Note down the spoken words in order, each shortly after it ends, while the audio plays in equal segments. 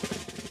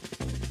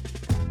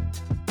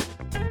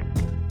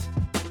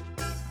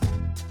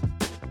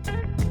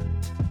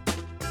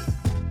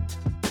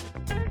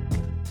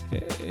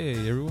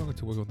Hey everyone,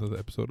 welcome to another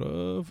episode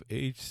of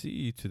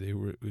HC. Today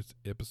it's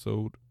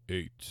episode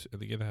 8.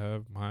 And again I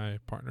have my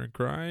partner in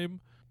crime,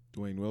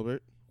 Dwayne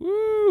Wilbert.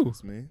 Woo!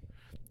 That's me.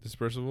 This is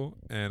Percival.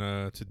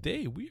 And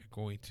today we are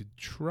going to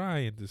try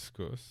and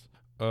discuss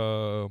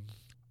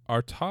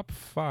our top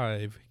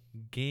 5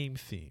 game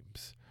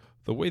themes.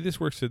 The way this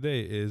works today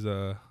is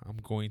I'm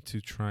going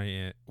to try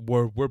and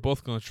we're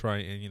both going to try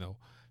and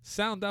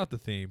sound out the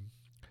theme,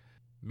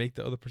 make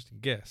the other person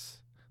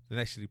guess, then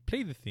actually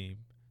play the theme,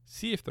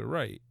 see if they're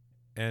right,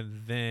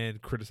 and then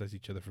criticize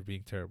each other for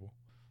being terrible.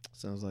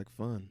 Sounds like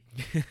fun.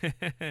 You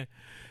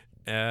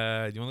want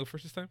to go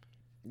first this time?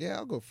 Yeah,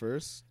 I'll go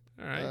first.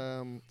 All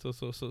right.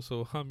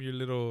 So hum your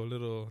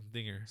little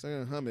dinger. So I'm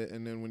gonna hum it,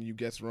 and then when you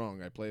guess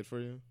wrong, I play it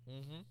for you.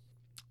 Mm-hmm.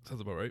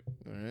 Sounds about right.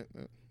 All right,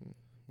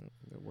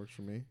 that works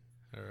for me.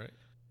 All right.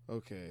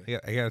 Okay.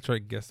 I gotta try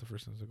and guess the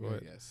first one. So go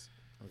ahead. Yes.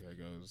 Okay, it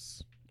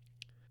goes.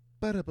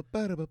 The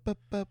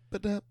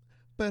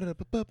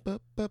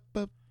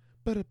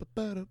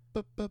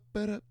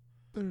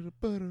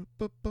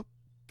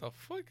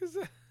fuck is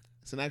that?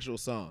 It's an actual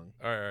song.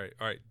 All right.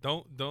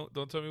 Don't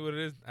tell me what it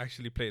is.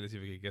 Actually play it. Let's see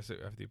if we can guess it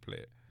after you play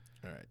it.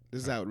 All right.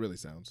 This is how it really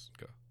sounds.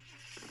 Go.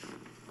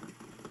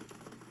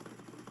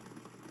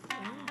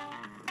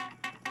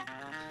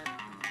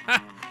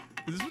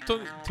 Is this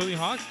from Tony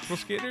Hawk, Pro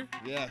Skater?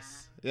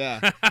 Yes. Yeah.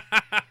 The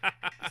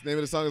name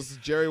of the song is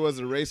 "Jerry Was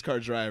a Race Car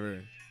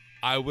Driver."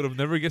 I would have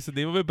never guessed the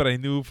name of it, but I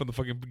kneu from the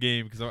fucking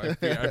game because I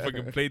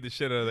fucking played the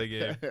shit out of that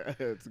game.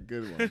 It's a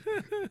good one.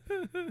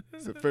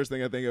 It's the first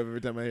thing I think of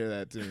every time I hear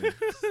that tune.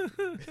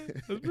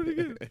 That's pretty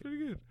good. That's pretty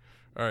good.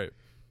 All right.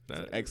 It's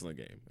an excellent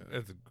game.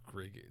 That's a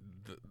great game.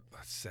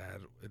 That's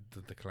sad,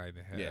 the decline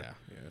they had. Yeah,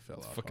 it fell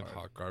It's off fucking hard.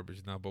 hot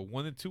garbage now, but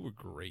 1 and 2 were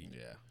great.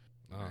 Yeah.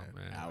 Oh,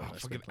 man. Hours I Fucking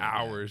spent playing that.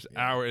 hours.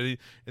 Yeah. Hours. And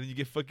then you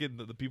get fucking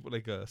the people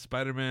like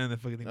Spider-Man,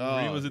 that fucking Oh,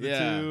 Wolverine was in it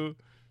too.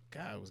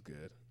 God, it was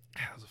good.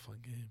 That was a fun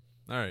game.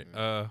 All right.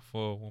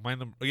 Well, my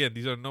number again.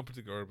 These are no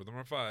particular order, but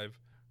number 5.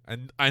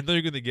 And I know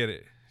you're gonna get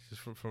it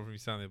just from me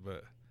sounding,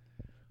 but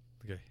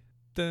okay.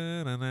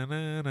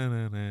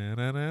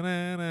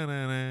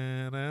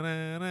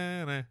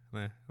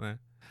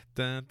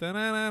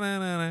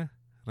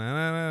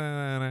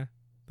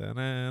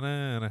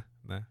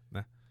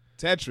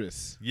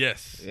 Tetris.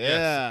 Yes. Yeah.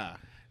 Yes.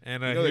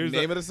 And You know the here's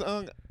name of the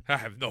song? I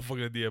have no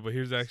fucking idea, but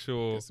here's the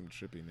actual. Get some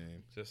trippy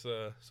name. Just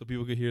so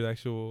people could hear the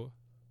actual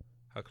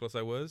how close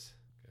I was.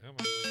 Come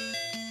on.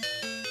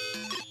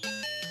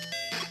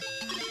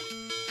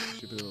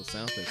 Trippy little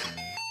sound effects in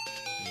there.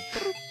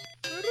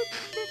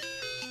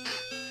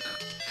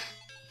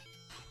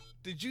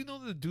 Did you know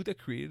the dude that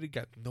created it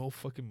got no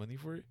fucking money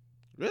for it?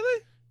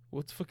 Really?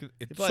 What's fucking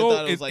it's probably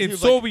thought it was like- he in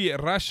was like-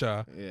 Soviet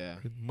Russia, Yeah.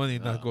 money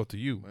not Oh. go to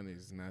you.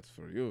 Money's not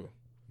for you.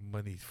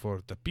 Money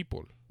for the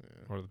people Yeah.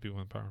 or the people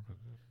in power.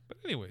 But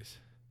anyways,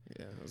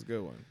 Yeah, that was a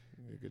good one.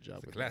 You did a good job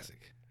it's a with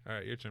classic. All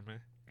right, your turn,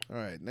 man. that.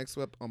 All right, next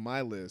up on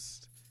my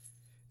list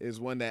is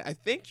one that I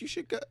think you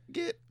should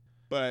get,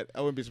 but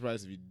I wouldn't be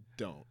surprised if you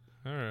don't.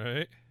 All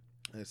right.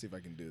 Let's see if I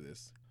can do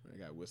this. I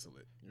gotta whistle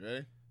it. You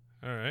ready?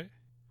 All right.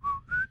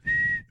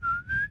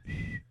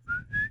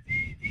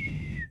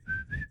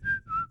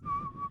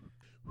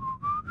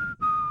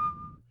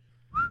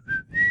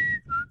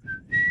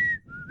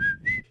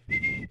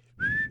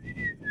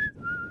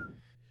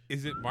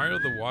 Is it Mario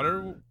the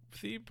Water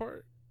theme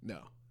part?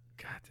 No.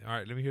 God damn. All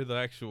right, let me hear the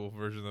actual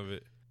version of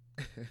it.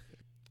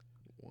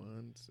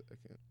 1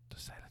 second. The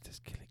silence is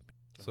killing me.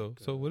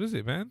 So what is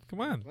it, man? Come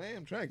on. Man,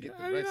 I'm trying to get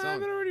Yeah, the right I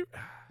song. already.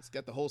 It's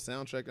got the whole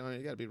soundtrack on it.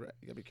 You gotta be right.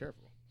 You gotta be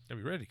careful.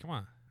 Gotta be ready. Come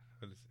on.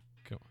 What is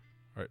it? Come on.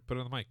 All right, put it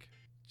on the mic.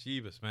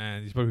 Jeebus,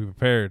 man. You're supposed to be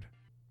prepared.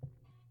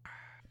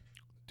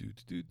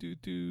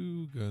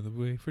 Do. Gonna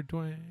wait for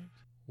Dwayne.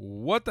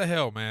 What the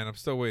hell, man? I'm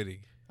still waiting.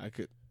 I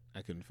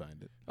couldn't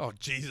find it. Oh,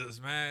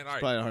 Jesus, man. All right.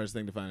 Probably the hardest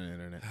thing to find on the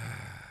internet.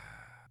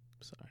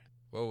 Sorry.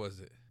 What was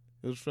it?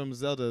 It was from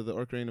Zelda: The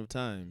Ocarina of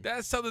Time.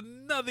 That sounded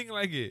nothing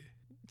like it.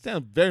 It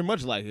sounds very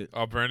much like it.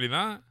 Oh, apparently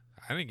not.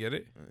 I didn't get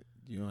it.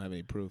 You don't have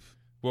any proof.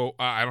 Well,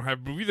 I don't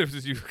have proof either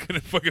since you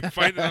couldn't fucking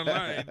find it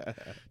online.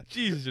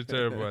 Jesus, you're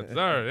terrible at this.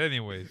 All right,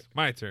 anyways,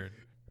 my turn.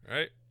 All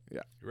right?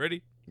 Yeah. You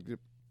ready? Yep.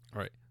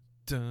 All right.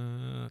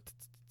 Dun,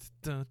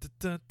 dun, dun,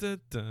 dun, dun,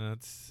 dun,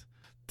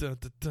 dun, dun,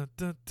 dun,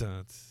 dun,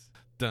 dun,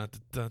 dun,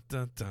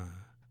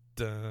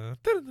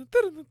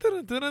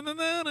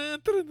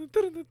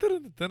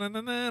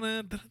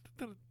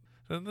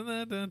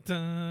 dun, dun,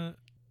 dun.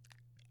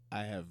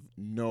 I have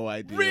no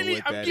idea. Really?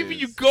 What I'm that giving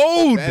you is.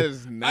 gold. That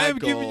is not I am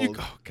gold. giving you.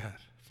 Oh God.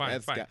 Fine.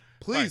 That's Fine. got-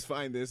 Please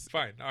find this.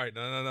 Fine. All right.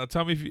 No.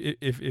 Tell me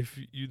if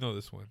you know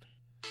this one.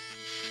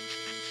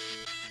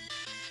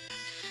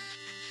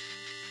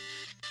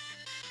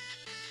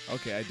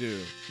 Okay, I do.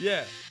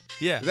 Yeah.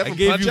 Yeah. Is that I from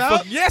gave Punch you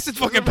Out? yes, it's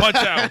fucking Punch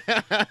Out.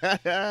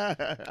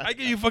 That's I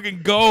gave you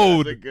fucking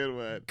gold. a good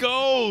one.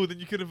 Gold, and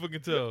you couldn't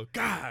fucking tell.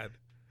 God.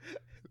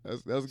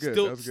 That was good.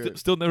 Still, that was good.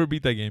 still never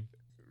beat that game.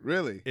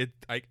 Really?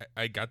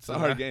 I got It's a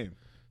hard game.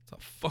 It's a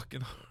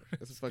fucking hard.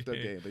 That's a fucked up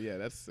game. But yeah,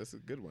 that's a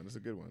good one. That's a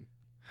good one.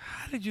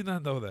 How did you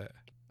not know that?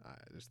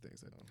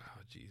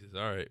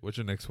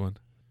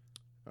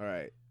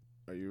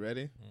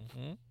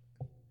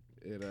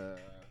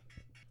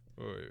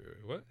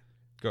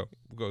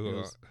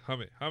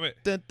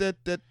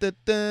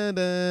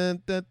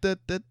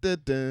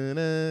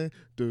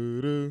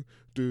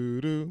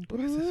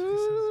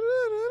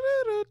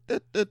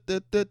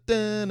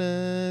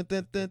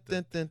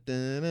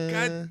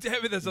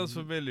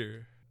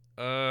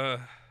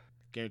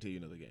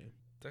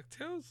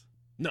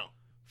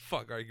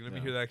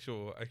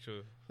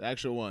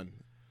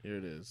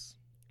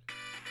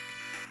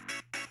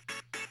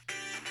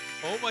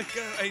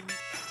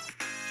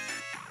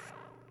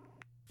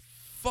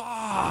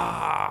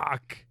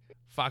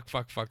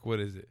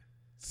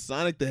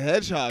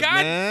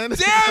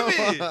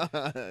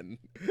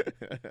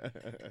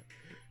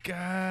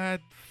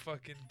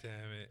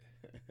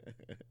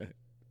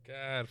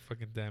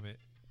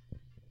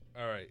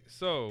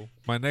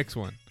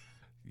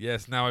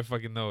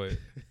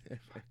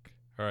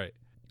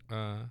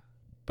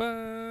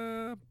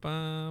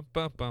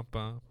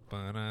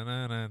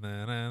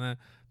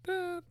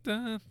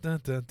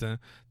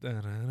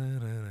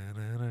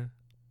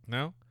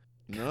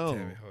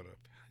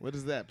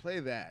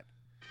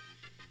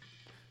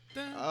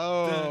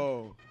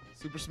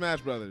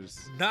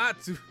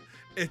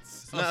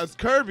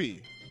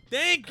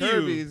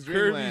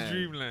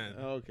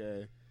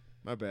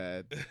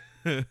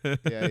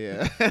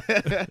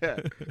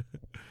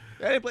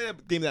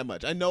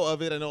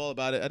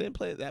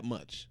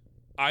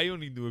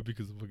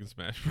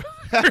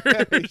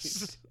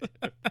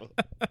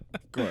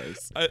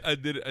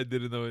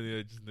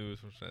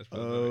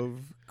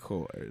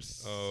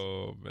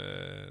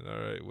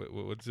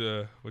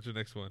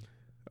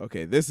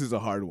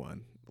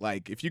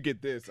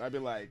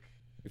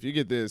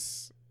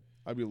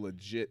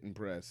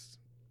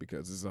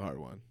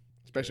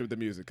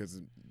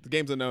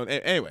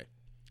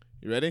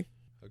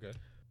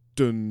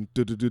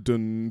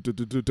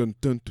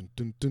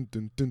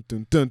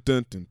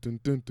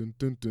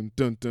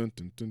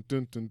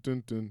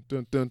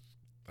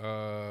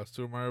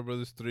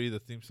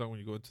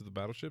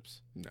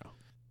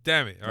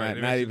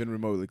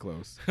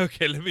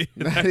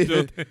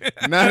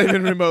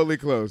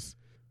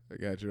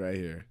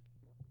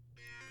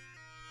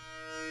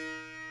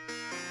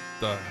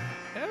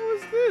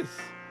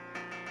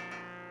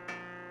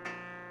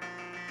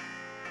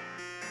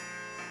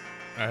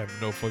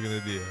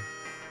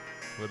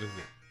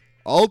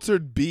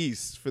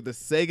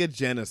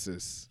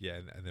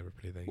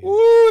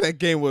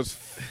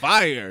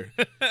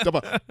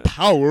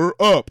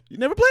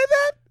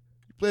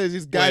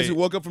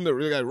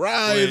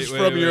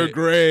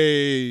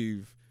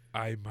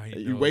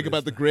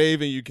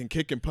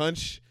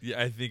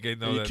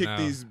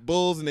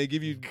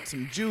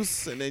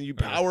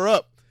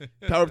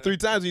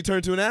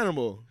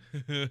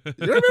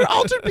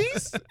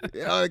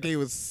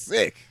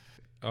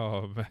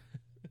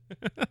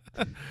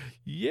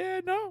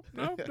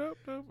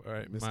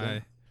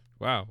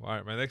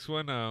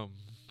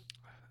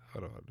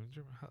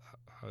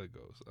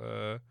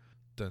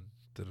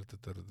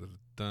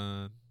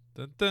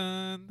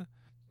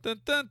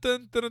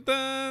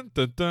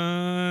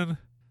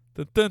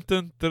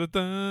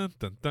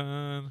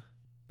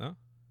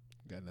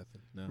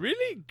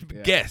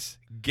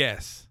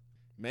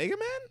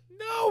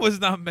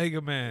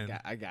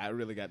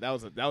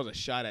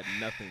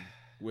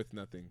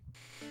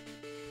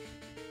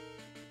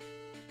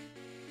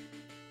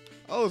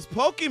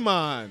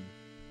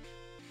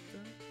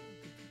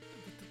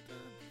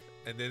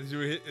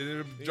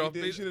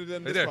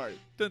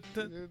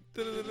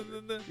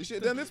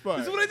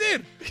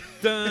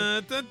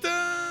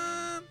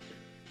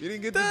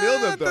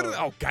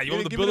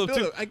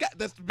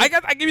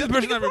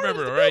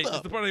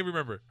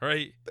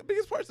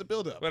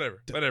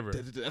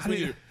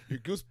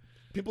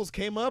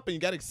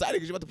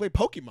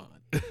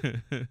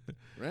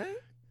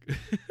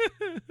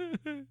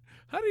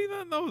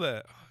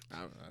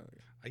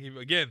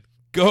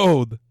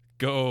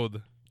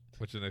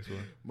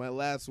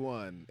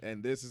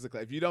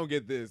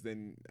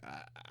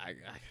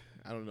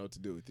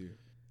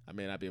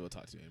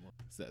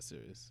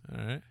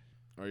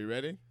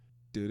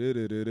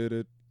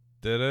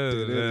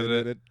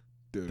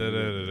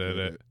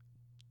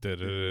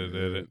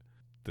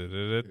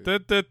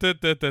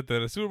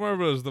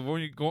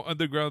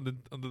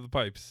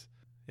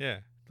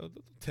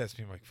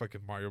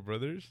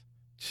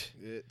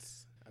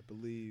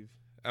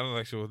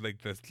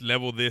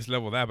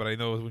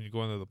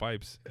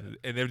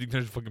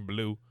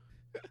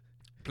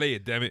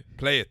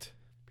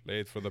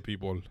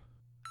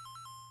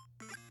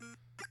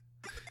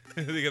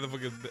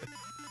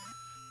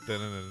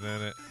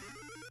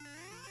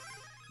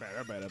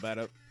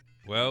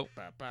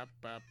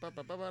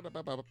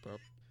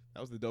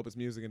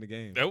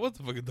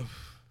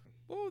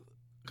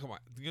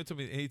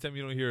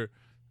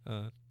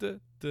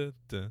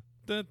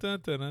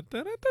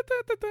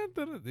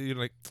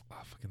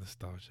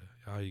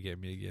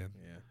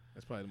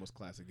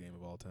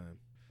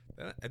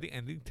 I think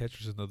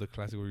Tetris is another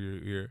classic where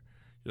you're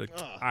like,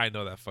 Ugh. I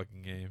know that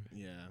fucking game.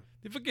 Yeah.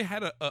 They fucking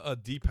had a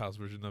deep house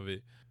version of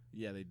it.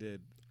 Yeah, they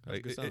did. That's Like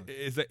a good song.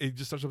 it's like it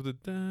just starts off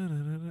with the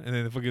and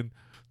then the fucking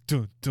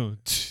dun dun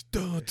tch,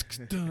 dun tch,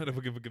 dun, and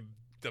fucking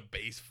the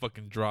bass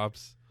fucking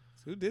drops.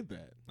 Who did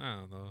that? I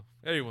don't know.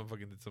 Everyone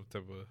fucking did some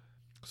type of.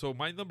 So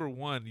my number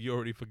one, you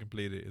already fucking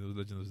played it. It was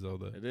Legend of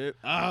Zelda. I did.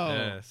 Oh.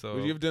 Yeah. So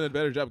Would you have done a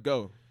better job?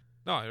 Go.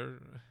 no,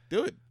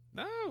 Do it.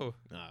 no.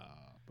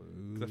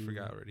 Boo. I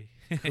forgot already.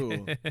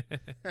 Cool.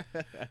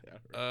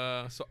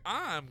 So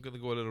I'm gonna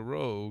go a little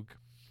rogue,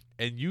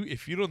 and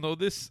if you don't know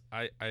this,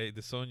 I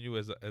disown you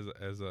as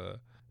a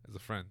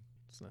friend,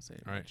 It's not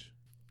saying All right. much.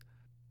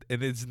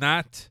 and it's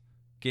not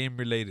game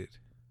related,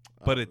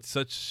 but Oh, it's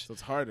such so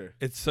it's harder.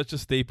 a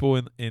staple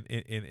in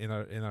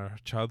our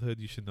childhood.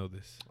 You should know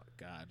this. Oh,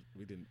 God,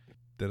 we didn't.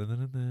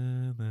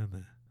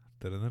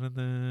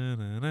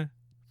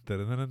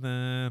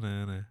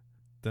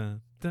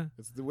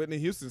 It's the Whitney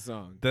Houston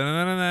song. It's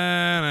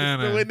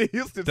the Whitney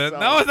Houston song.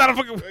 No, it's not a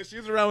fucking. She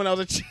was around when I was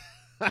a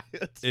child.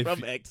 It's If from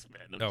you-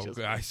 X-Men. Oh,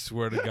 God, I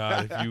swear to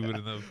God, if you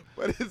wouldn't have.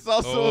 But it's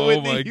also a Oh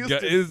Whitney my Houston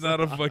God, it's not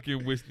a song.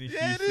 fucking Whitney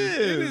Yeah, it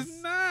Houston. It is.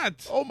 is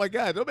not. Oh my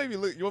God! Don't make me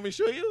look. You want me to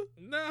show you?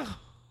 No.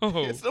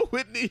 It's the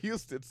Whitney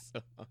Houston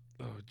song.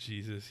 Oh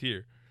Jesus!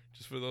 Here,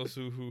 just for those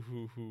who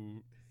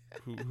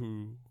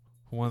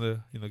want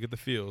to get the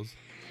feels.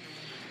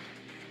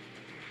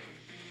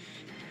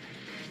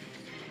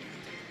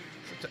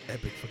 Such an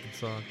epic fucking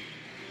song.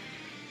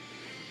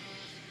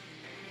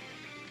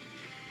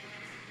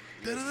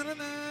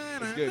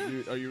 That's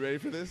good. Are you ready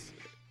for this?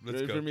 Let's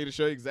Ready go. for me to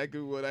show you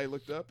exactly what I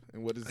looked up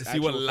and what is Let's see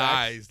what actual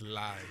facts?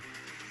 lies.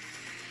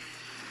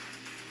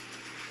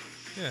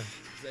 Yeah.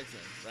 It's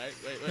X-Men, right?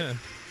 Wait. Yeah.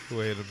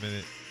 Wait a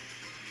minute.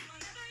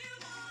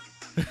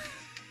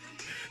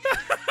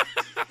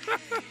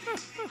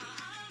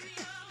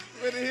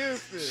 Whitney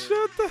Houston.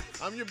 Shut the.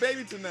 I'm your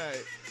baby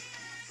tonight.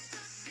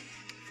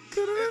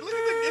 Look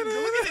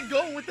at it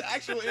go with the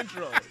actual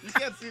intro. You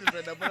can't see this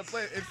right now, but I'm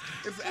playing.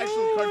 It's the actual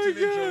Oh my cartoon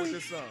intro God. with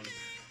this song.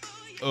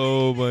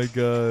 Oh my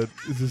God!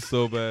 This is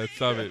so bad.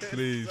 Stop it, It's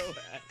please.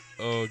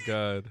 Oh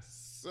God.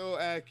 So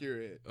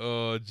accurate.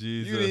 Oh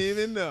Jesus. You didn't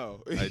even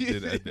know. I You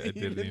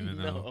didn't even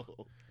know.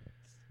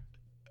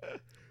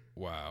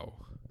 Wow.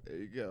 There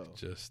you go.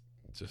 Just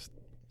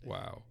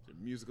wow.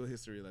 Musical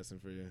history lesson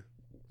for you.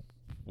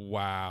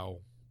 Wow.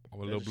 I'm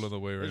a little Just- blown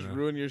away right Just now.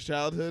 ruin your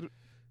childhood.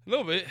 A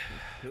little bit.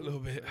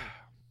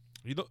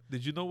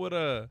 Did you know what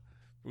we're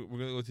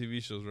gonna go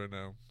TV shows right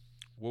now.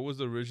 What was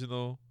the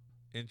original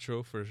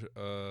intro for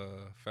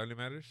Family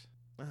Matters?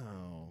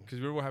 Oh. Because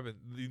remember what happened?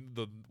 Do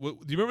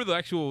you remember the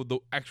actual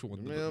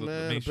one? The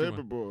Mailman, mainstream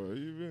one? Paperboy,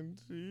 even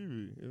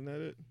TV. Isn't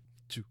that it?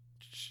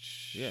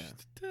 Yeah.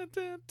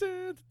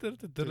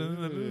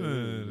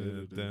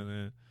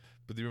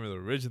 But do you remember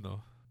the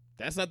original?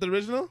 That's not the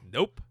original?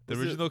 Nope. The Was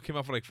it- original came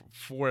out for like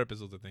 4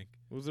 episodes, I think.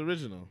 What was the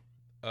original?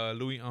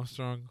 Louis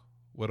Armstrong,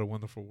 What a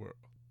Wonderful World.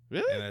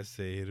 Really? And I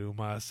say to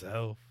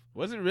myself,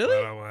 Was it what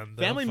really? a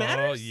wonderful- Family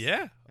Matters?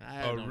 Yeah.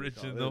 I don't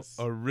recall this.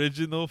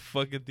 Original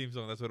fucking theme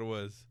song. That's what it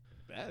was.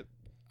 That,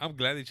 I'm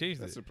glad they changed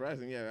that's it.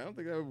 surprising. Yeah, I don't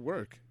think that would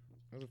work.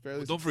 That was a fairly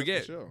But don't successful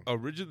forget, show.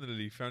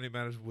 originally Family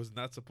Matters was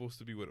not supposed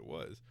to be what it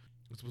was.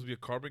 It was supposed to be a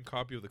carbon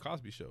copy of The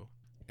Cosby Show.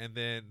 And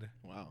then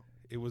Wow.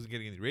 it wasn't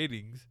getting any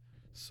ratings,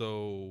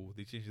 so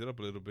they changed it up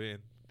a little bit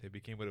and it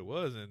became what it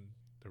was, and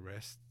the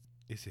rest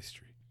is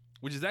history.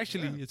 Which is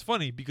actually, Yeah. it's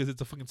funny because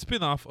it's a fucking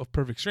spin-off of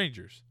Perfect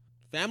Strangers.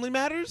 Family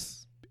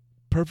Matters?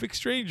 Perfect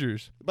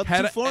Strangers. About the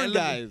had two a foreign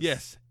guys.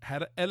 Yes,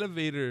 had an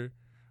elevator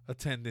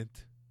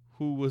attendant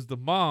who was the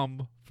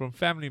mom from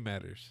Family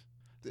Matters.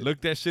 Did-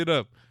 Look that shit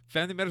up.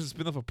 Family Matters is a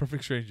spin-off of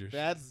Perfect Strangers.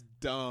 That's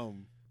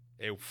dumb.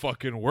 It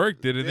fucking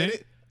worked, didn't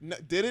it? No,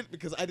 did it?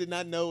 Because I did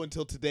not know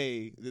until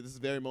today, this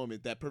very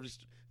moment, that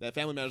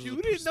Family Matters You was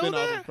a didn't know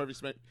spin-off that? of Perfect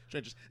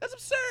Strangers. That's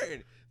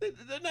absurd.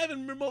 They're not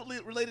even remotely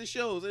related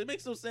shows. It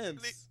makes no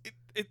sense.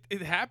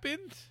 It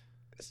happened.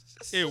 It's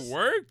It just-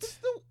 worked.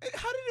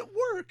 how did it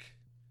work?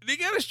 They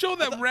got a show I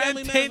that thought ran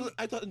Family 10 Matters was-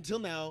 I thought until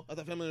now, I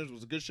thought Family Matters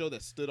was a good show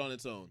that stood on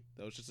its own.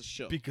 That was just a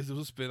show. because it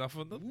was a spin-off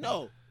of the.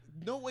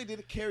 No way did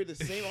it carry the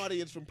same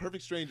audience from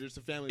Perfect Strangers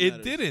to Family It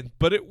Matters. didn't,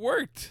 but it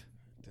worked.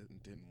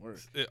 Didn't work.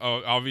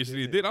 Obviously,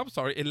 it Didn't. did. I'm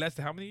sorry. It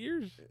lasted how many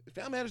years?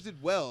 Family Matters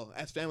did well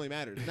as Family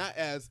Matters, not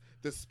as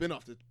the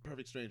spin-off to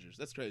Perfect Strangers.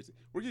 That's crazy.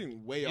 We're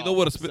getting way off. You know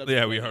what a the spin? subject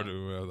Yeah, right we now.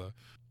 heard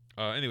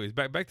it. Anyways,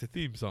 back to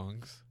theme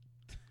songs.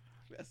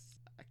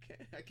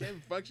 I can't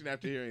even function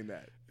after hearing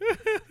that. You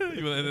want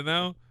to end it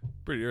now?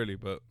 Pretty early,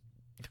 but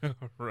all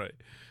right.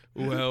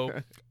 Well,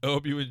 I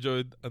hope you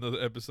enjoyed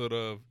another episode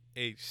of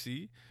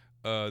HC.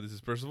 This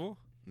is Percival.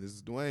 This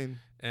is Dwayne.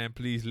 And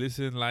please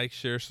listen, like,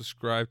 share,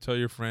 subscribe, tell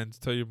your friends,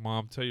 tell your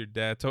mom, tell your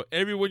dad, tell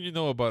everyone you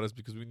know about us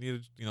because we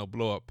need to,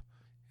 blow up.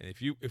 And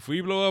if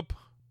we blow up,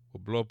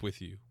 we'll blow up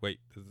with you. Wait,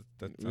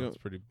 that sounds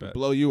pretty bad.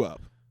 Blow you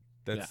up.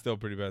 That's Yeah. still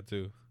pretty bad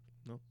too.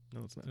 No,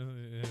 it's not.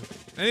 Yeah.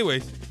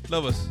 Anyways,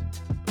 love us.